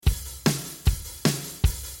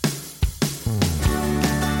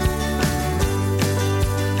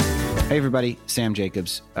Hey everybody, Sam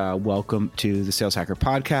Jacobs. Welcome to the Sales Hacker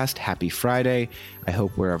Podcast. Happy Friday. I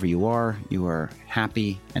hope wherever you are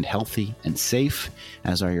happy and healthy and safe,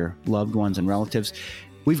 as are your loved ones and relatives.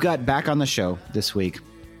 We've got back on the show this week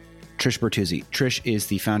Trish Bertuzzi. Trish is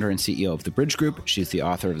the founder and CEO of The Bridge Group. She's the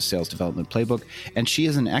author of the Sales Development Playbook, and she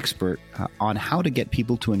is an expert on how to get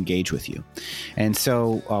people to engage with you. And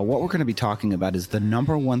so what we're going to be talking about is the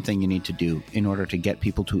number one thing you need to do in order to get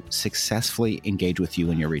people to successfully engage with you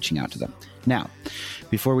when you're reaching out to them. Now,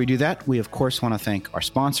 before we do that, we of course want to thank our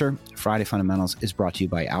sponsor. Friday Fundamentals is brought to you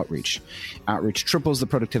by Outreach. Outreach triples the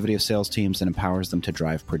productivity of sales teams and empowers them to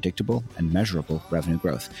drive predictable and measurable revenue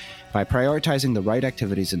growth. By prioritizing the right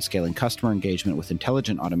activities and scaling customer engagement with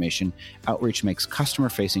intelligent automation, Outreach makes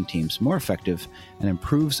customer-facing teams more effective and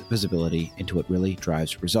improves visibility into what really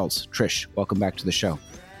drives results. Trish, welcome back to the show.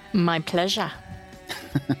 My pleasure.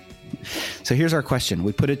 So here's our question.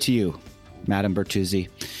 We put it to you, Madam Bertuzzi,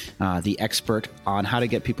 the expert on how to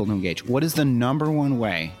get people to engage. What is the number one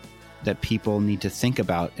way that people need to think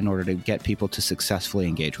about in order to get people to successfully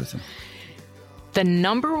engage with them? The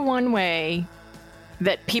number one way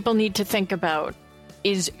that people need to think about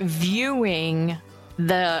is viewing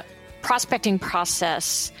the prospecting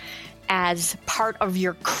process as part of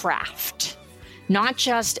your craft. Not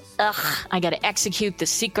just, I got to execute the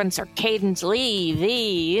sequence or cadence,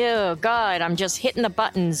 oh God, I'm just hitting the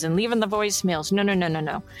buttons and leaving the voicemails.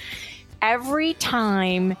 No. Every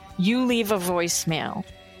time you leave a voicemail,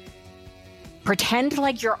 pretend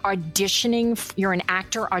like you're auditioning, you're an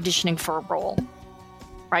actor auditioning for a role,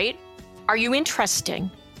 right? Are you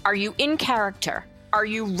interesting? Are you in character? Are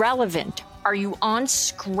you relevant? Are you on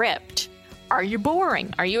script? Are you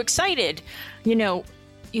boring? Are you excited? You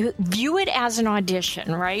view it as an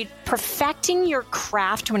audition, right? Perfecting your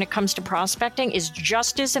craft when it comes to prospecting is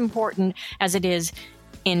just as important as it is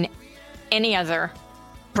in any other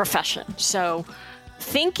profession. So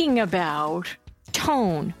thinking about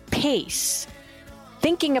tone, pace,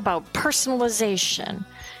 thinking about personalization,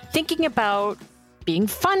 thinking about being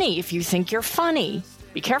funny if you think you're funny.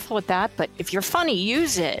 Be careful with that, but if you're funny,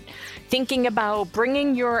 use it. Thinking about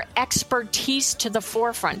bringing your expertise to the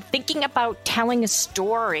forefront. Thinking about telling a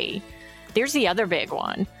story. There's the other big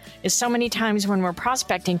one, is so many times when we're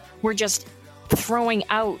prospecting, we're just throwing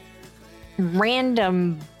out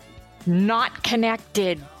random, not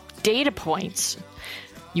connected data points.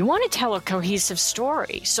 You want to tell a cohesive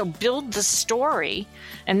story. So build the story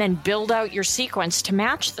and then build out your sequence to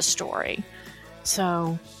match the story.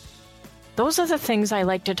 So those are the things I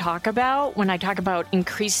like to talk about when I talk about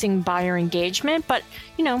increasing buyer engagement, but,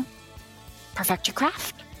 perfect your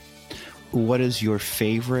craft. What is your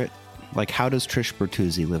favorite, how does Trish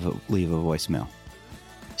Bertuzzi leave a voicemail?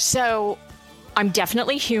 So I'm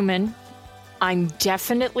definitely human. Though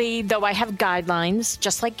I have guidelines,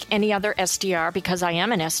 just like any other SDR, because I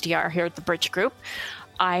am an SDR here at the Bridge Group,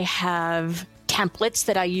 I have templates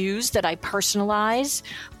that I use, that I personalize,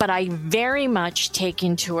 but I very much take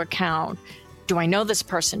into account, do I know this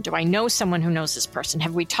person? Do I know someone who knows this person?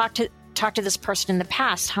 Have we talked to this person in the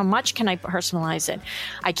past? How much can I personalize it?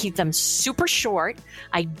 I keep them super short.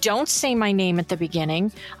 I don't say my name at the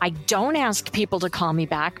beginning. I don't ask people to call me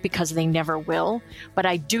back because they never will, but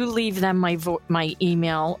I do leave them my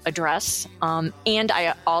email address, and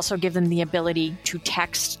I also give them the ability to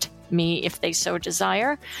text me if they so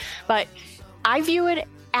desire. But I view it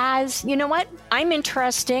as, you know what? I'm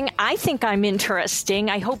interesting. I think I'm interesting.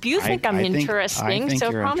 I hope you think I'm interesting.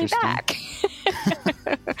 So call me back.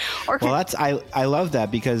 Well, I love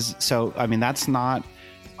that because, that's not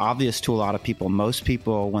obvious to a lot of people. Most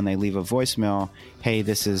people, when they leave a voicemail, hey,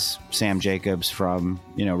 this is Sam Jacobs from,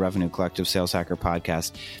 Revenue Collective Sales Hacker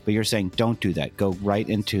Podcast. But you're saying don't do that. Go right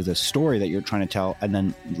into the story that you're trying to tell and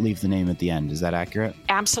then leave the name at the end. Is that accurate?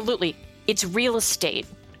 Absolutely. It's real estate.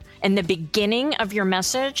 And the beginning of your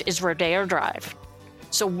message is Rodeo Drive.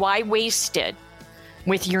 So why waste it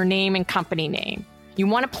with your name and company name? You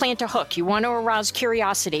want to plant a hook. You want to arouse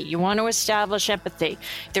curiosity. You want to establish empathy.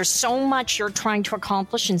 There's so much you're trying to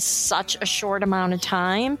accomplish in such a short amount of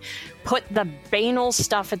time. Put the banal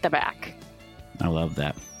stuff at the back. I love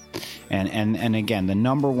that. And again, the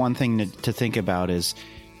number one thing to think about is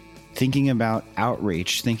thinking about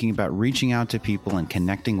outreach, thinking about reaching out to people and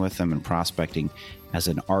connecting with them and prospecting as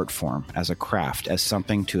an art form, as a craft, as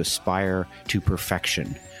something to aspire to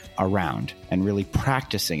perfection around, and really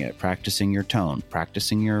practicing it, practicing your tone,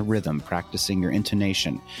 practicing your rhythm, practicing your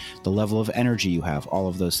intonation, the level of energy you have, all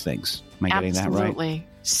of those things. Am I getting that right? Absolutely.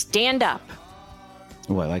 Stand up.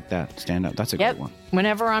 Oh, I like that. Stand up. That's a good one.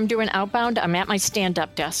 Whenever I'm doing outbound, I'm at my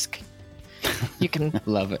stand-up desk. You can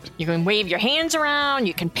love it. You can wave your hands around,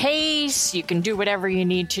 you can pace, you can do whatever you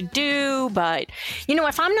need to do. But,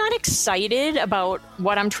 if I'm not excited about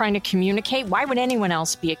what I'm trying to communicate, why would anyone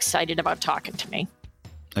else be excited about talking to me?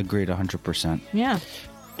 Agreed 100%. Yeah.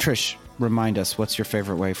 Trish, remind us, what's your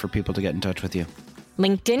favorite way for people to get in touch with you?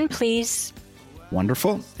 LinkedIn, please.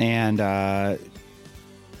 Wonderful. And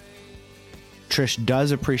Trish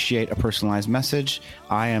does appreciate a personalized message.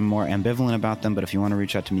 I am more ambivalent about them, but if you want to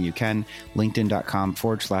reach out to me, you can.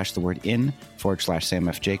 LinkedIn.com/Sam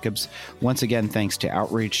F. Jacobs. Once again, thanks to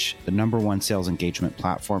Outreach, the #1 sales engagement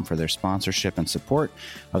platform, for their sponsorship and support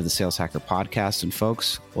of the Sales Hacker podcast. And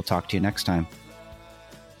folks, we'll talk to you next time.